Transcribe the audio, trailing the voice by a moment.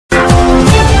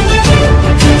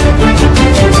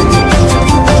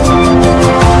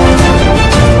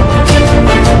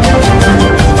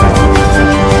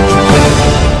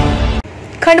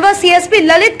CSP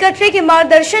Lalit कटरे के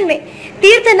मार्गदर्शन में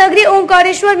तीर्थ नगरी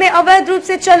ओंकारेश्वर में अवैध रूप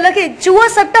से चल रहे जुआ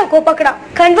सट्टा को पकड़ा।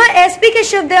 खंडवा एसपी के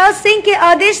शिवदयाल सिंह के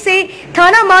आदेश से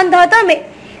थाना मानधाता में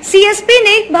सीएसपी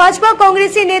ने भाजपा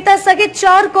कांग्रेसी नेता सहित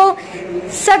 4 को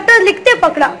सट्टा लिखते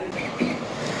पकड़ा।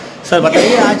 सर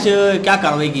बताइए, आज क्या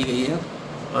कार्रवाई की गई है?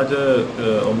 आज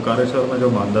ओंकारेश्वर में जो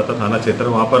मानधाता थाना क्षेत्र है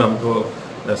वहाँ पर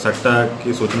हमको सट्टा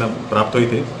की सूचना प्राप्त हुई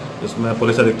थी। इसमें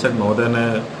पुलिस अधीक्षक महोदय ने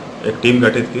एक टीम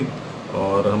गठित की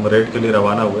और हम रेड के लिए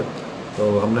रवाना हुए। तो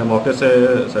हमने मौके से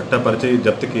सट्टा पर्ची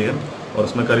जब्त की है और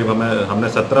उसमें करीब हमने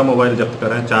 17 मोबाइल जब्त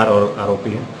करे हैं। 4 और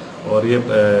आरोपी हैं और ये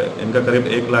इनका करीब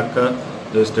 1 लाख का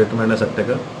जो स्टेटमेंट है सट्टे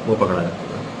का वो पकड़ा है।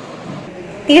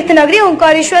 तीर्थ नगरी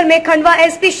ओंकारेश्वर में खंडवा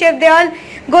एसपी शिवदयाल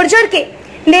गुर्जर के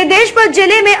निर्देश पर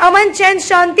जिले में अमन चैन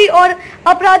शांति और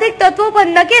आपराधिक तत्वों पर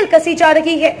नकेल कसी जा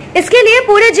रही है। इसके लिए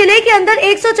पूरे जिले के अंदर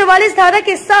 144 धारा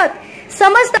के साथ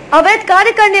समस्त अवैध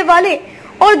कार्य करने वाले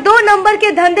और 2 नंबर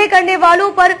के धंधे करने वालों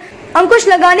पर अंकुश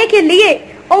लगाने के लिए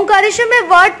ओंकारेश्वर में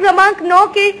वार्ड क्रमांक 9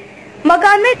 के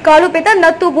मकान में कालू पिता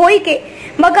नत्तू भोई के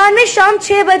मकान में शाम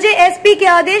 6 बजे एसपी के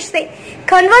आदेश से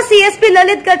खंडवा सीएसपी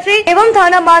ललित कटरे एवं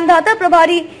थाना मानधाता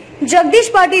प्रभारी जगदीश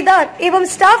पाटीदार एवं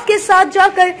स्टाफ के साथ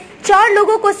जाकर 4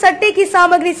 लोगों को सट्टे की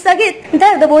सामग्री सहित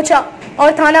धर दबोचा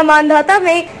और थाना मानधाता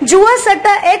में जुआ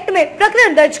सट्टा एक्ट में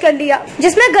प्रकरण दर्ज कर लिया,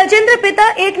 जिसमें गजेंद्र पिता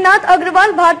एकनाथ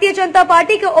अग्रवाल भारतीय जनता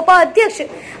पार्टी के उपाध्यक्ष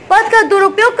पद का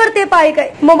दुरुपयोग करते पाए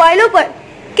गए। मोबाइलों पर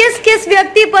किस किस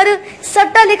व्यक्ति पर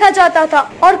सट्टा लिखा जाता था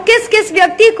और किस किस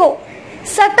व्यक्ति को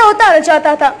सट्टा उतारा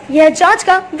जाता था, यह जांच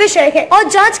का विषय है और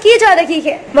जांच की जा रही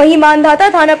है। वहीं मानधाता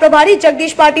थाना प्रभारी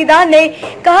जगदीश पाटीदार ने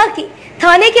कहा कि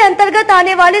थाने के अंतर्गत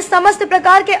आने वाले समस्त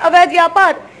प्रकार के अवैध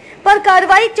व्यापार पर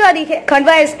कार्रवाई जारी है।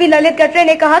 खंडवा एसपी ललित कटरे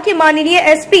ने कहा कि माननीय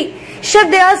एसपी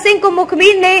शिवदयाल सिंह को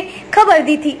मुखबिर ने खबर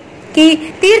दी थी कि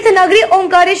तीर्थ नगरी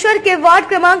ओंकारेश्वर के वार्ड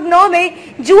क्रमांक 9 में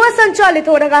जुआ संचालित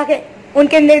हो रहा है।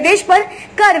 उनके निर्देश पर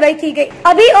कार्रवाई की गई।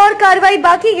 अभी और कार्रवाई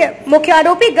बाकी है। मुख्य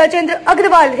आरोपी गजेंद्र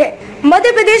अग्रवाल है।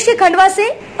 मध्य प्रदेश के खंडवा से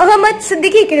अहमद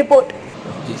सिद्दीकी की रिपोर्ट।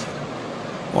 जी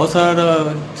सर। और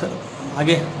सर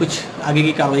आगे आगे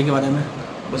की कार्रवाई के बारे में?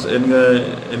 बस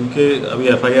इनके अभी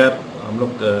एफआईआर हम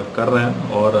लोग कर रहे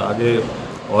हैं और आगे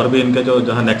और भी इनके जो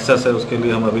जहाँ नेक्सस है उसके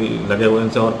लिए हम अभी लगे हुए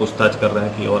इनसे और पूछताछ कर रहे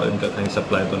हैं कि और इनका कहीं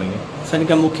सप्लाई तो नहीं है। सर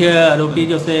इनका मुख्य आरोपी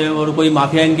जो से और कोई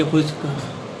माफिया इनके कुछ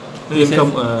इनका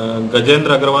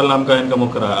गजेंद्र अग्रवाल नाम का इनका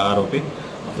मुख्य आरोपी,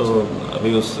 तो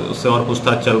अभी उससे और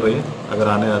पूछताछ चल रही है। अगर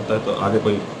आने आता है तो आगे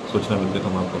कोई सूचना मिलती है तो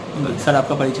हम आपको। सर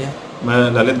आपका परिचय? मैं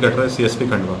ललित कटरे, CSP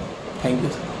Khandwa. Thank you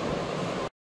sir.